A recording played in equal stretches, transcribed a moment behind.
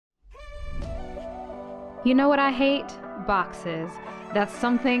You know what I hate? Boxes. That's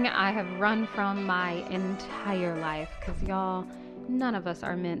something I have run from my entire life because, y'all, none of us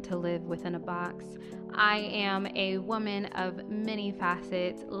are meant to live within a box. I am a woman of many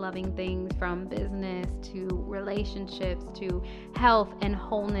facets, loving things from business to relationships to health and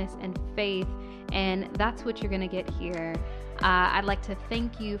wholeness and faith, and that's what you're going to get here. I'd like to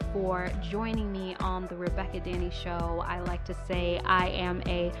thank you for joining me on the Rebecca Danny Show. I like to say I am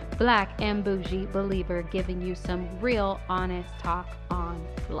a black and bougie believer giving you some real honest talk on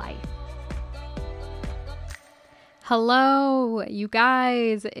life. Hello, you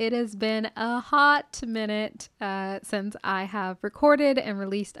guys. It has been a hot minute since I have recorded and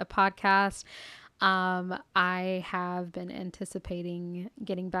released a podcast. I have been anticipating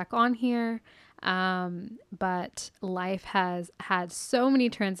getting back on here, but life has had so many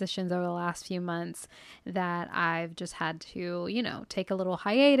transitions over the last few months that I've just had to, take a little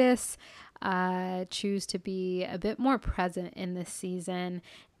hiatus, choose to be a bit more present in this season.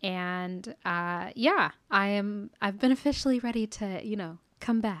 And I've been officially ready to,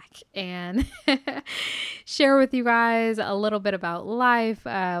 come back and share with you guys a little bit about life,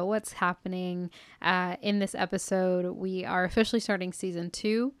 what's happening in this episode. We are officially starting season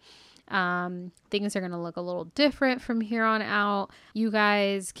 2. Things are going to look a little different from here on out. You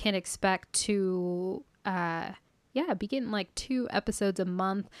guys can expect to be getting like 2 episodes a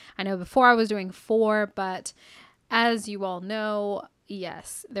month. I know before I was doing 4, but as you all know,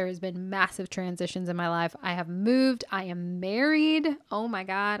 yes, there has been massive transitions in my life. I have moved. I am married. Oh my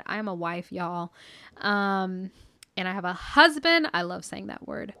God. I am a wife, y'all. And I have a husband. I love saying that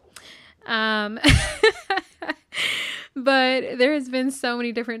word. But there has been so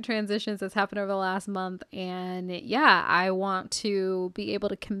many different transitions that's happened over the last month. And yeah, I want to be able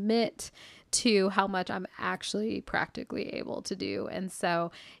to commit to how much I'm actually practically able to do. And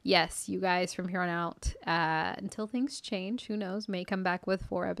so, yes, you guys from here on out, until things change, who knows, may come back with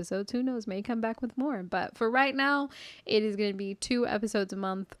 4 episodes, who knows, may come back with more. But for right now, it is going to be 2 episodes a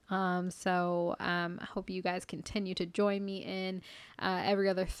month. I hope you guys continue to join me in every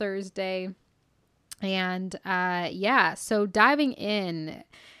other Thursday. And so diving in,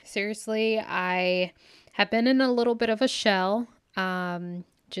 seriously, I have been in a little bit of a shell.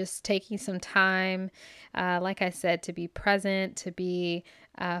 Just taking some time, like I said, to be present, to be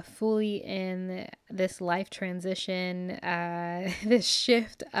fully in this life transition, this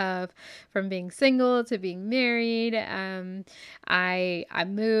shift from being single to being married. I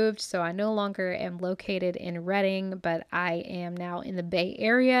moved, so I no longer am located in Redding, but I am now in the Bay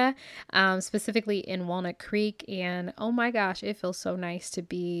Area, specifically in Walnut Creek. And oh my gosh, it feels so nice to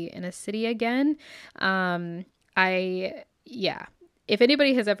be in a city again. If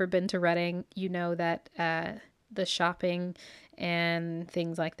anybody has ever been to Redding, you know that the shopping and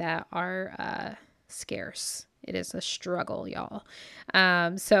things like that are scarce. It is a struggle, y'all.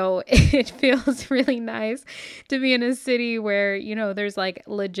 So it feels really nice to be in a city where, there's like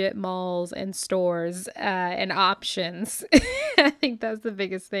legit malls and stores and options. I think that's the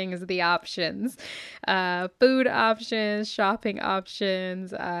biggest thing is the options. Food options, shopping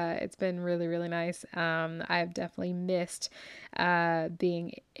options. It's been really, really nice. I've definitely missed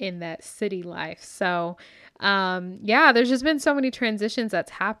being in that city life. So there's just been so many transitions that's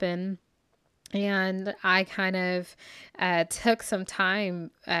happened. And I kind of took some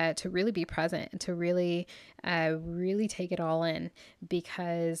time to really be present and to really take it all in,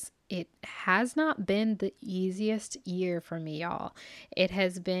 because it has not been the easiest year for me, y'all. It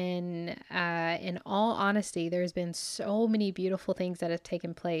has been, in all honesty, there's been so many beautiful things that have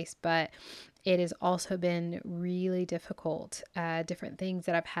taken place, but it has also been really difficult. Different things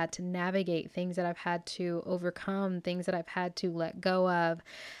that I've had to navigate, things that I've had to overcome, things that I've had to let go of.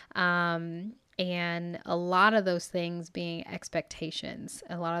 And a lot of those things being expectations,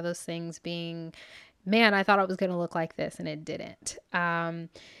 a lot of those things being, man, I thought it was going to look like this and it didn't. And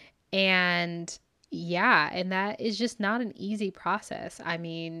that is just not an easy process. I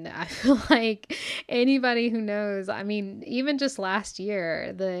mean, I feel like anybody who knows, even just last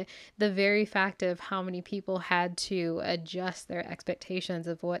year, the very fact of how many people had to adjust their expectations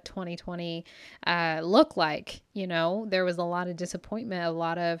of what 2020 looked like, there was a lot of disappointment, a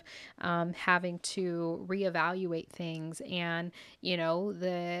lot of having to reevaluate things. And,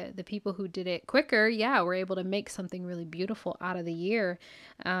 the people who did it quicker, were able to make something really beautiful out of the year.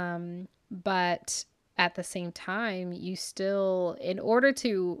 But at the same time, you still, in order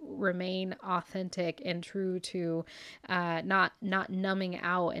to remain authentic and true to not numbing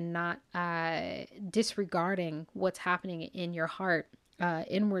out and not disregarding what's happening in your heart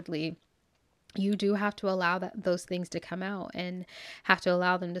inwardly, you do have to allow those things to come out and have to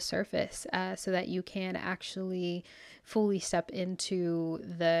allow them to surface, so that you can actually fully step into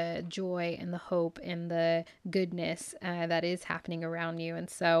the joy and the hope and the goodness that is happening around you. And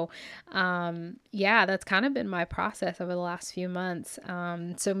so, yeah, that's kind of been my process over the last few months.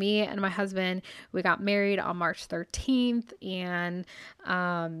 So me and my husband, we got married on March 13th, and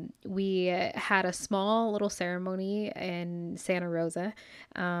we had a small little ceremony in Santa Rosa.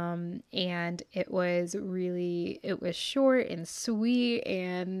 And it was short and sweet,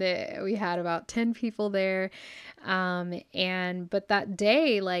 and we had about 10 people there. But that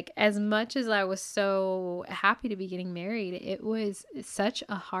day, like, as much as I was so happy to be getting married, it was such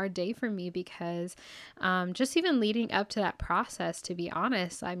a hard day for me because, just even leading up to that process, to be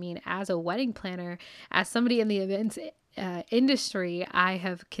honest, I mean, as a wedding planner, as somebody in the events industry, I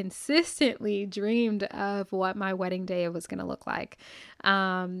have consistently dreamed of what my wedding day was going to look like.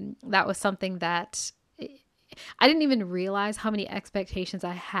 That was something that I didn't even realize how many expectations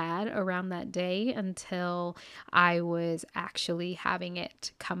I had around that day until I was actually having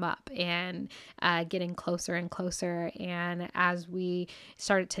it come up and getting closer and closer. And as we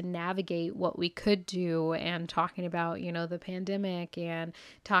started to navigate what we could do and talking about, the pandemic and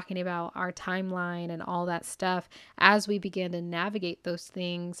talking about our timeline and all that stuff, as we began to navigate those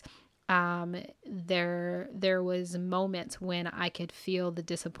things, there was moments when I could feel the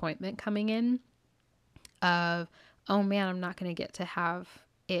disappointment coming in of, oh man, I'm not going to get to have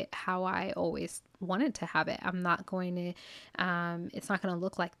it how I always wanted to have it. I'm not going to, it's not going to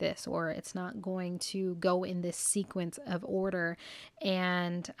look like this, or it's not going to go in this sequence of order.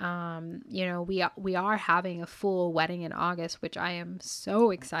 And, we are having a full wedding in August, which I am so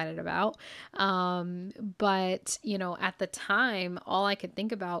excited about. But at the time, all I could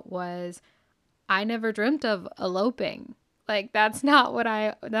think about was, I never dreamt of eloping. Like, that's not what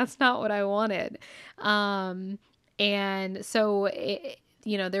I wanted. And so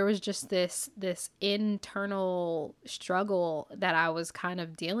there was just this internal struggle that I was kind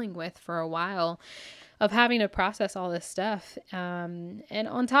of dealing with for a while, of having to process all this stuff. And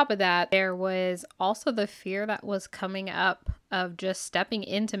on top of that, there was also the fear that was coming up of just stepping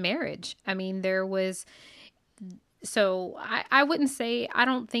into marriage. I mean, so I wouldn't say, I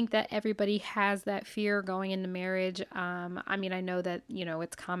don't think that everybody has that fear going into marriage. I mean, I know that,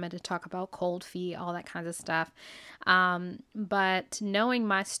 it's common to talk about cold feet, all that kinds of stuff. But knowing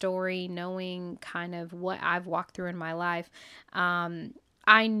my story, knowing kind of what I've walked through in my life,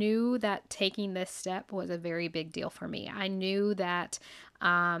 I knew that taking this step was a very big deal for me. I knew that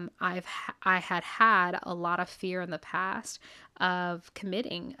I had a lot of fear in the past of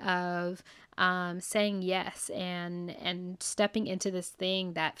committing, of saying yes and stepping into this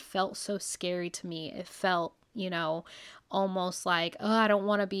thing that felt so scary to me. It felt, almost like, oh, I don't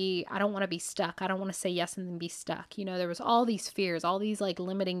want to be stuck. I don't want to say yes and then be stuck. There was all these fears, all these like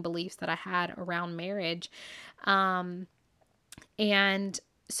limiting beliefs that I had around marriage. And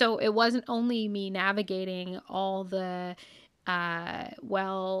so it wasn't only me navigating all the,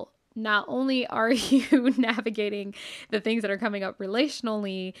 not only are you navigating the things that are coming up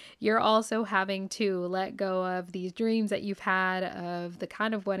relationally, you're also having to let go of these dreams that you've had of the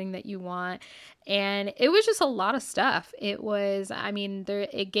kind of wedding that you want. And it was just a lot of stuff. It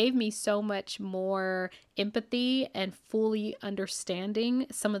gave me so much more empathy and fully understanding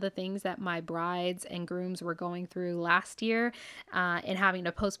some of the things that my brides and grooms were going through last year, and having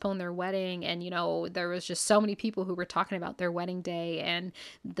to postpone their wedding. And, there was just so many people who were talking about their wedding day and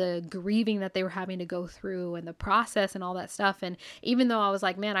the grieving that they were having to go through and the process and all that stuff. And even though I was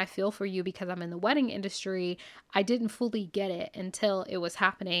like, man, I feel for you because I'm in the wedding industry, I didn't fully get it until it was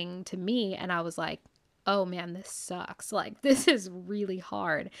happening to me. And I was like, oh man, this sucks. Like, this is really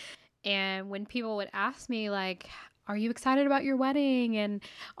hard. And when people would ask me, like, are you excited about your wedding and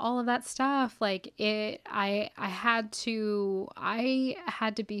all of that stuff? Like, I had to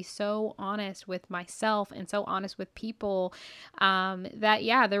be so honest with myself and so honest with people, that,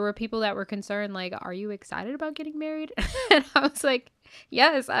 yeah, there were people that were concerned, like, are you excited about getting married? And I was like,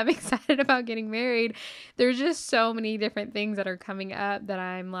 yes, I'm excited about getting married. There's just so many different things that are coming up that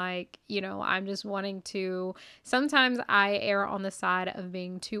I'm like, I'm just wanting to, sometimes I err on the side of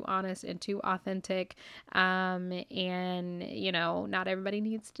being too honest and too authentic. And, not everybody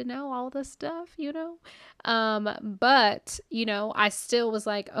needs to know all this stuff, but, I still was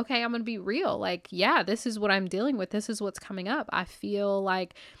like, okay, I'm going to be real. Like, yeah, this is what I'm dealing with. This is what's coming up. I feel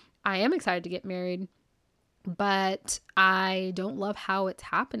like I am excited to get married. but I don't love how it's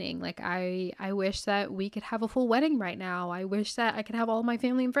happening. Like I wish that we could have a full wedding right now. I wish that I could have all my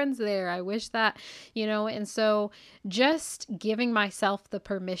family and friends there. I wish that, and so just giving myself the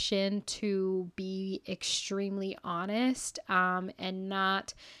permission to be extremely honest, and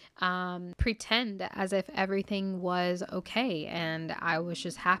not pretend as if everything was okay and I was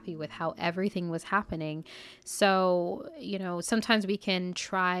just happy with how everything was happening. So, sometimes we can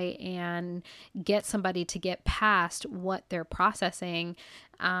try and get somebody to get past what they're processing,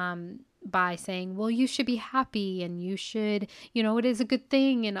 by saying, well, you should be happy and you should, it is a good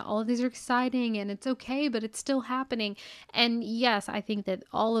thing and all of these are exciting and it's okay, but it's still happening. And yes, I think that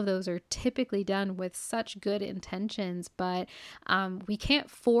all of those are typically done with such good intentions, but we can't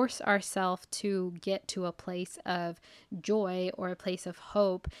force ourselves to get to a place of joy or a place of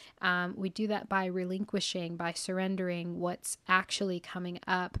hope. We do that by relinquishing, by surrendering what's actually coming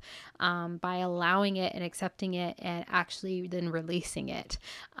up, by allowing it and accepting it and actually then releasing it.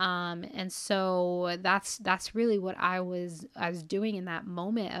 And so that's really what I was doing in that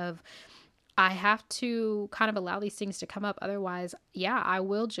moment of, I have to kind of allow these things to come up. Otherwise, yeah, I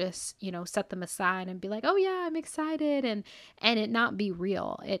will just, set them aside and be like, oh yeah, I'm excited, and it not be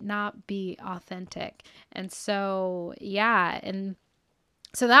real, it not be authentic. And so, yeah. And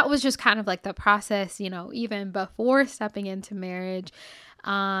so that was just kind of like the process, even before stepping into marriage.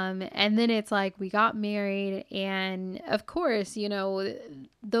 And then it's like we got married, and of course,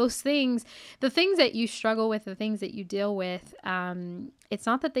 those things, the things that you struggle with, the things that you deal with, it's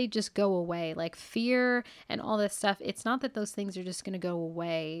not that they just go away, like fear and all this stuff. It's not that those things are just going to go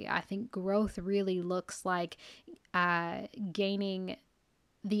away. I think growth really looks like gaining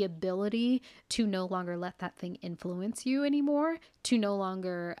the ability to no longer let that thing influence you anymore, to no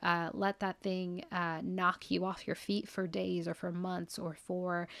longer let that thing knock you off your feet for days or for months or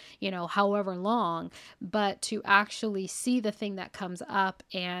for, however long, but to actually see the thing that comes up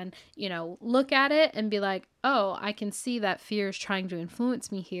and, look at it and be like, oh, I can see that fear is trying to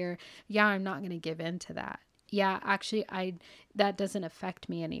influence me here. Yeah, I'm not going to give in to that. Yeah, actually, that doesn't affect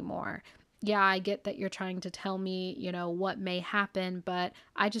me anymore. Yeah, I get that you're trying to tell me, what may happen, but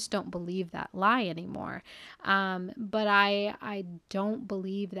I just don't believe that lie anymore. But I don't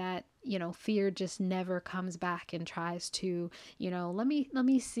believe that, fear just never comes back and tries to, let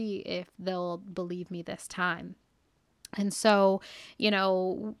me see if they'll believe me this time. And so,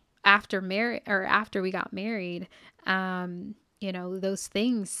 after we got married, those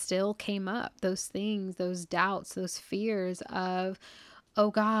things still came up, those things, those doubts, those fears of, oh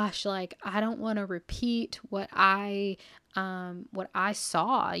gosh, like I don't want to repeat what I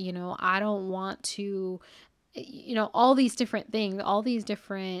saw, I don't want to, all these different things, all these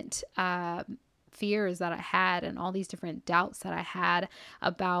different fears that I had, and all these different doubts that I had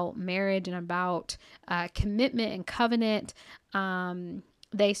about marriage and about commitment and covenant.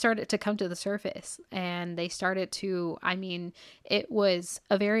 They started to come to the surface, and they started to, it was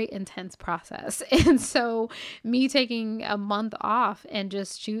a very intense process. And so me taking a month off and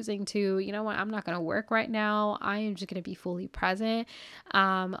just choosing to, what, I'm not going to work right now. I am just going to be fully present.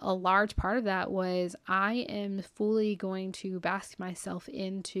 A large part of that was I am fully going to bask myself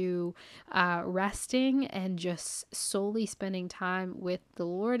into resting and just solely spending time with the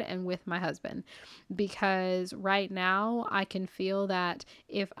Lord and with my husband. Because right now I can feel that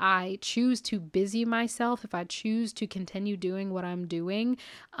if I choose to busy myself, if I choose to continue doing what I'm doing,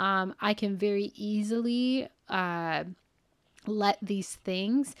 I can very easily let these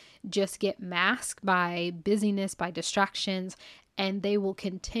things just get masked by busyness, by distractions, and they will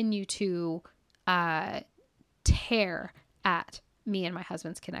continue to tear at me and my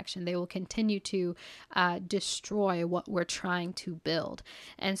husband's connection. They will continue to destroy what we're trying to build.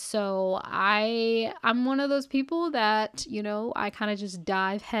 And so I'm one of those people that, I kind of just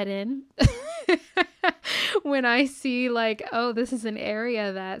dive head in when I see like, oh, this is an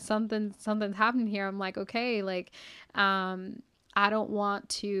area that something's happening here. I'm like, okay, like, I don't want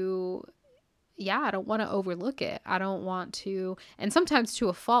to, I don't want to overlook it. I don't want to, and sometimes to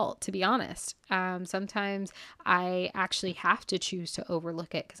a fault, to be honest. Sometimes I actually have to choose to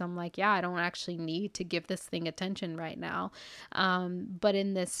overlook it because I'm like, I don't actually need to give this thing attention right now. But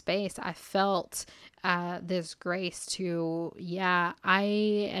in this space, I felt this grace to, I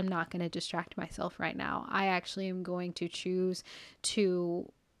am not going to distract myself right now. I actually am going to choose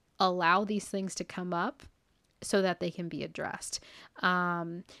to allow these things to come up so that they can be addressed.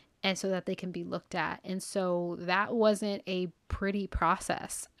 And so that they can be looked at. And so that wasn't a pretty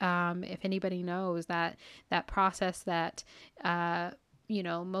process. If anybody knows that process that,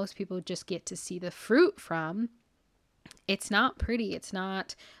 most people just get to see the fruit from, it's not pretty. It's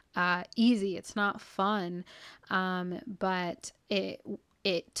not easy. It's not fun. But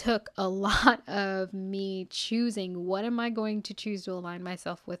it took a lot of me choosing, what am I going to choose to align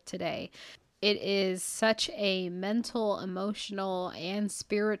myself with today? It is such a mental, emotional, and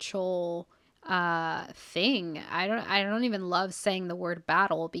spiritual thing. I don't even love saying the word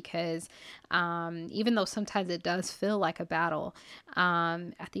battle, because even though sometimes it does feel like a battle,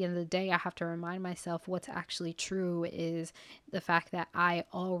 at the end of the day I have to remind myself what's actually true is the fact that I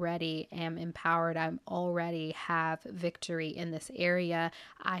already am empowered. I already have victory in this area.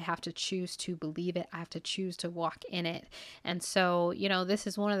 I have to choose to believe it. I have to choose to walk in it. And so, this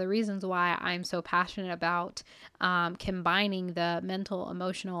is one of the reasons why I'm so passionate about combining the mental,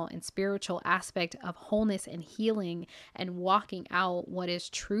 emotional, and spiritual aspect of wholeness and healing and walking out what is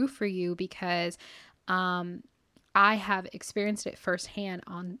true for you, because I have experienced it firsthand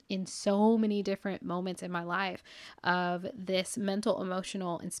in so many different moments in my life of this mental,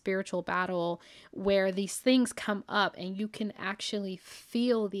 emotional, and spiritual battle where these things come up and you can actually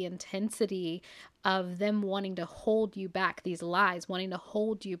feel the intensity of them wanting to hold you back, these lies wanting to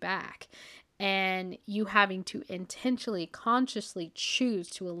hold you back, and you having to intentionally, consciously choose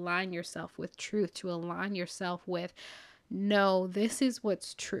to align yourself with truth, to align yourself with, no, this is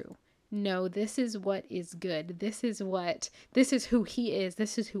what's true. No, this is what is good. This is who he is.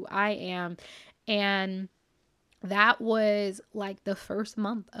 This is who I am. And that was like the first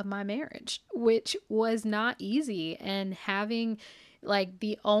month of my marriage, which was not easy. And having like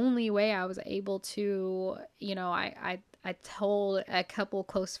the only way I was able to, I told a couple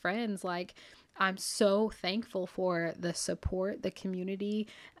close friends, like, I'm so thankful for the support, the community,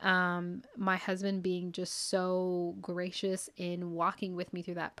 my husband being just so gracious in walking with me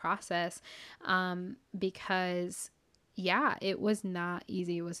through that process, because, yeah, it was not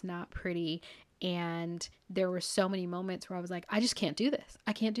easy. It was not pretty. And there were so many moments where I was like, I just can't do this.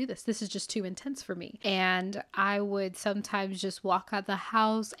 I can't do this. This is just too intense for me. And I would sometimes just walk out the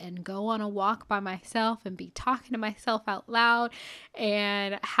house and go on a walk by myself and be talking to myself out loud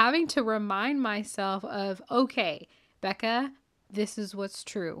and having to remind myself of, okay, Becca, this is what's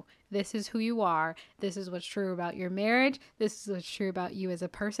true. This is who you are. This is what's true about your marriage. This is what's true about you as a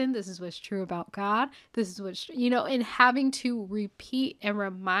person. This is what's true about God. This is what's, and having to repeat and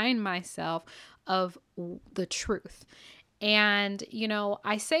remind myself of the truth. And,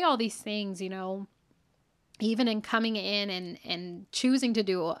 I say all these things, even in coming in and choosing to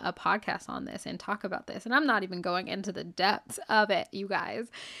do a podcast on this and talk about this. And I'm not even going into the depths of it, you guys,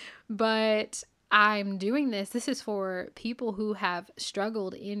 but I'm doing this. This is for people who have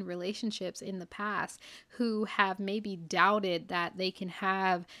struggled in relationships in the past, who have maybe doubted that they can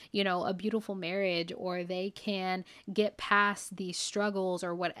have, a beautiful marriage, or they can get past these struggles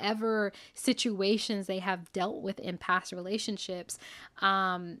or whatever situations they have dealt with in past relationships.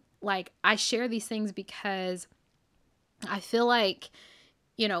 Like, I share these things because I feel like,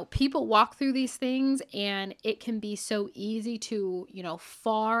 people walk through these things and it can be so easy to,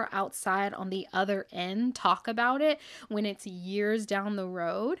 far outside on the other end talk about it when it's years down the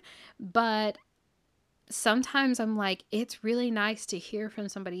road. But sometimes I'm like, it's really nice to hear from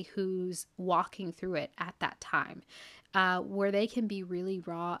somebody who's walking through it at that time, where they can be really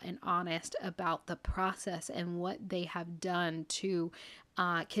raw and honest about the process and what they have done to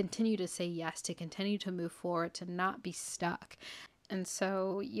continue to say yes, to continue to move forward, to not be stuck. And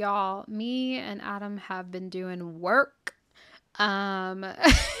so, y'all, me and Adam have been doing work. One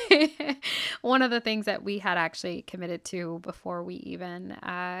of the things that we had actually committed to before we even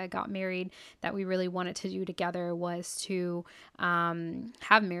got married that we really wanted to do together was to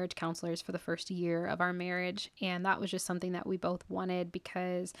have marriage counselors for the first year of our marriage. And that was just something that we both wanted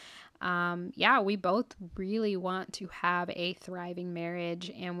because we both really want to have a thriving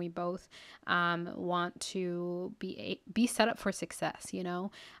marriage, and we both want to be set up for success,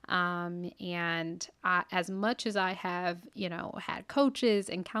 and as much as I have, had coaches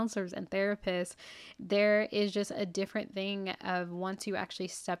and counselors and therapists, there is just a different thing of once you actually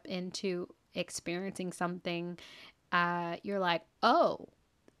step into experiencing something, you're like, oh,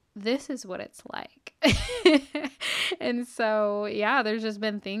 this is what it's like. And so, there's just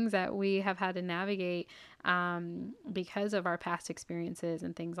been things that we have had to navigate because of our past experiences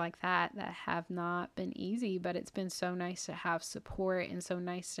and things like that have not been easy, but it's been so nice to have support and so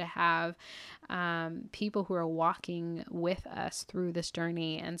nice to have people who are walking with us through this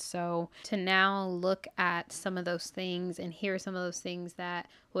journey. And so to now look at some of those things and hear some of those things that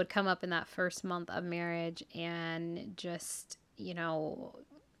would come up in that first month of marriage and just,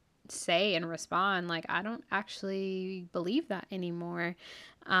 say and respond like, I don't actually believe that anymore,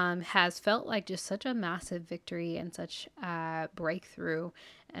 has felt like just such a massive victory and such a breakthrough.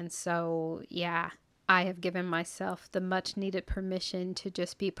 And so, yeah, I have given myself the much needed permission to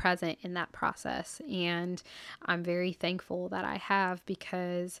just be present in that process. And I'm very thankful that I have,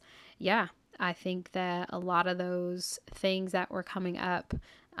 because, yeah, I think that a lot of those things that were coming up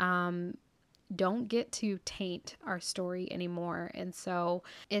don't get to taint our story anymore. And so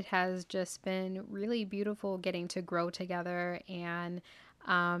it has just been really beautiful getting to grow together. And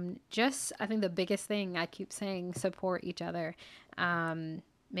just, I think the biggest thing I keep saying, support each other.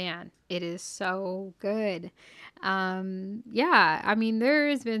 Man, it is so good. Yeah, I mean, there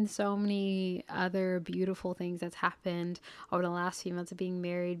has been so many other beautiful things that's happened over the last few months of being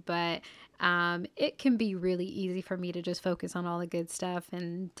married, but it can be really easy for me to just focus on all the good stuff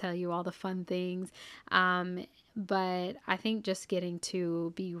and tell you all the fun things. But I think just getting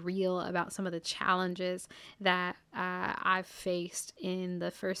to be real about some of the challenges that I've faced in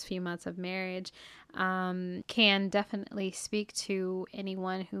the first few months of marriage can definitely speak to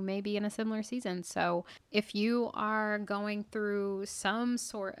anyone who may be in a similar season. So if you are going through some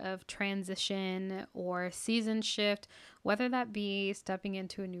sort of transition or season shift, whether that be stepping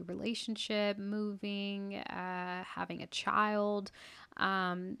into a new relationship, moving, having a child,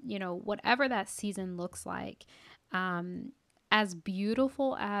 whatever that season looks like, as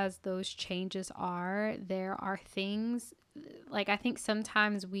beautiful as those changes are, there are things, like, I think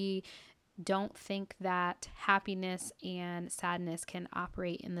sometimes we don't think that happiness and sadness can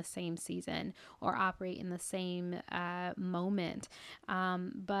operate in the same season or operate in the same moment.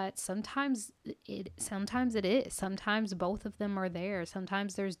 But sometimes it is. Sometimes both of them are there.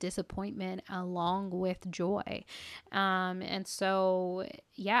 Sometimes there's disappointment along with joy. And so,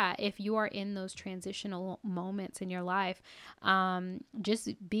 yeah, if you are in those transitional moments in your life, just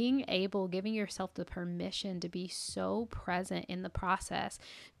giving yourself the permission to be so present in the process,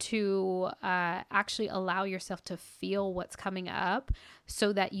 to actually allow yourself to feel what's coming up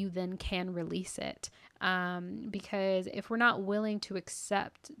so that you then can release it. Because if we're not willing to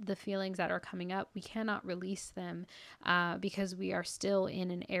accept the feelings that are coming up, we cannot release them, because we are still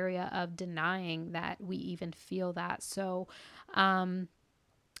in an area of denying that we even feel that. So,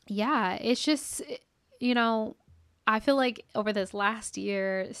 yeah, it's just, you know, I feel like over this last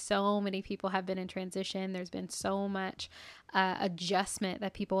year, so many people have been in transition. There's been so much adjustment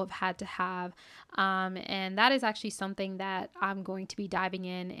that people have had to have. And that is actually something that I'm going to be diving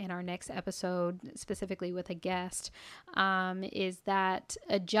in our next episode, specifically with a guest, is that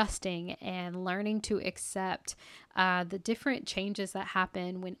adjusting and learning to accept the different changes that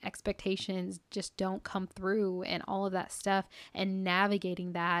happen when expectations just don't come through and all of that stuff, and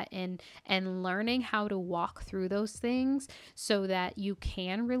navigating that and learning how to walk through those things so that you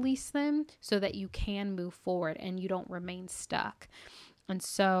can release them, so that you can move forward and you don't remain stuck. And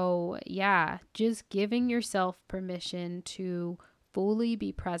so, yeah, just giving yourself permission to fully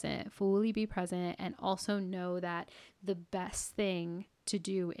be present, and also know that the best thing to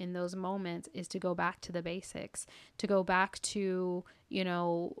do in those moments is to go back to the basics, to go back to,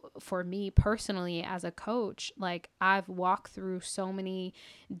 for me personally as a coach, like, I've walked through so many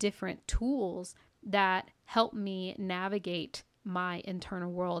different tools that help me navigate my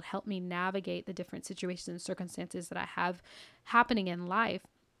internal world, help me navigate the different situations and circumstances that I have happening in life.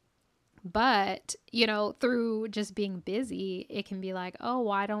 But, through just being busy, it can be like, oh,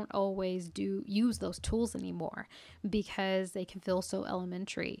 I don't always use those tools anymore because they can feel so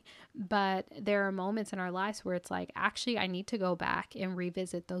elementary. But there are moments in our lives where it's like, actually, I need to go back and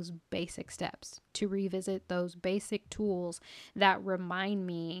revisit those basic steps, to revisit those basic tools that remind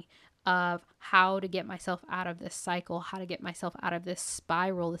me of how to get myself out of this cycle, how to get myself out of this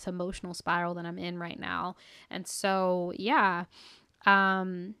spiral, this emotional spiral that I'm in right now. And so, yeah,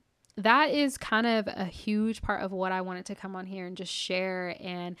 that is kind of a huge part of what I wanted to come on here and just share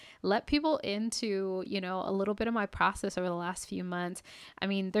and let people into, a little bit of my process over the last few months. I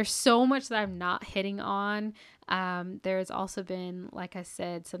mean, there's so much that I'm not hitting on. There's also been, like I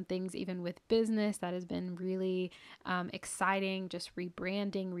said, some things even with business that has been really exciting, just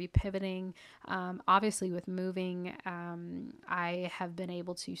rebranding, repivoting. Obviously with moving, I have been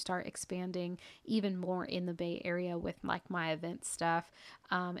able to start expanding even more in the Bay Area with like my event stuff.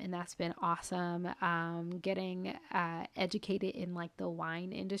 And that's been awesome. Getting educated in like the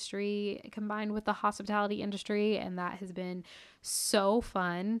wine industry combined with the hospitality industry. And that has been so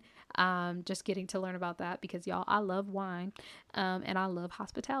fun. just getting to learn about that because y'all, I love wine, and I love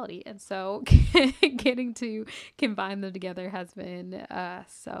hospitality. And so getting to combine them together has been,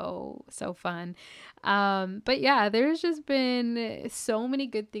 so fun. But yeah, there's just been so many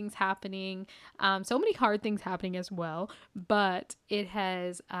good things happening, so many hard things happening as well, but it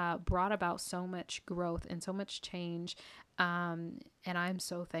has, brought about so much growth and so much change. And I'm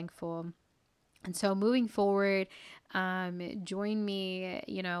so thankful. And so moving forward, join me,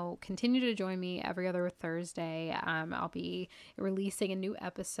 continue to join me every other Thursday. I'll be releasing a new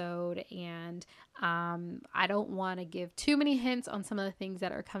episode, and I don't want to give too many hints on some of the things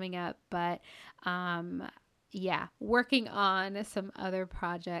that are coming up, but working on some other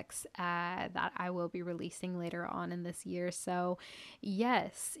projects that I will be releasing later on in this year. So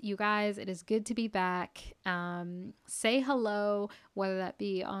yes, you guys, it is good to be back. Say hello, whether that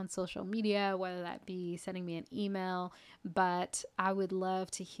be on social media, whether that be sending me an email, but I would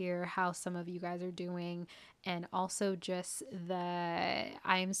love to hear how some of you guys are doing. And also just I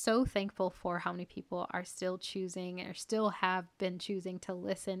am so thankful for how many people are still choosing or still have been choosing to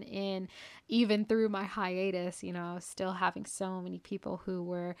listen in, even through my hiatus. Still having so many people who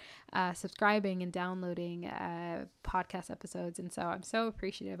were subscribing and downloading podcast episodes. And so I'm so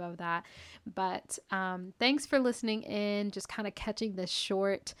appreciative of that. But thanks for listening in, just kind of catching this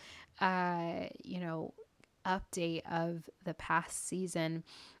short, update of the past season.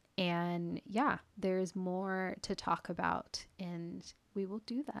 And yeah, there's more to talk about, and we will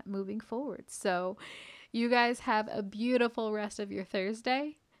do that moving forward. So you guys have a beautiful rest of your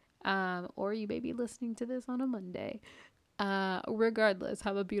Thursday, or you may be listening to this on a Monday. Regardless,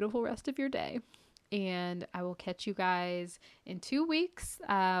 have a beautiful rest of your day. And I will catch you guys in 2 weeks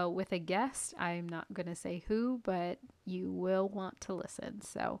with a guest. I'm not going to say who, but you will want to listen.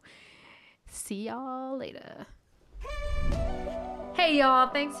 So see y'all later. Hey y'all,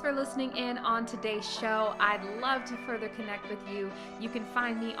 thanks for listening in on today's show. I'd love to further connect with you. You can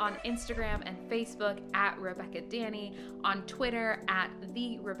find me on Instagram and Facebook at Rebecca Danny, on Twitter at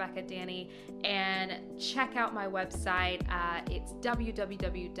the Rebecca Danny, and check out my website. It's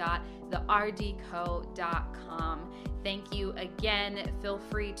www.therdco.com. Thank you again. Feel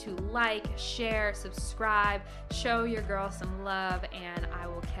free to like, share, subscribe, show your girl some love, and I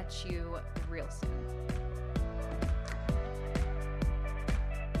will catch you real soon.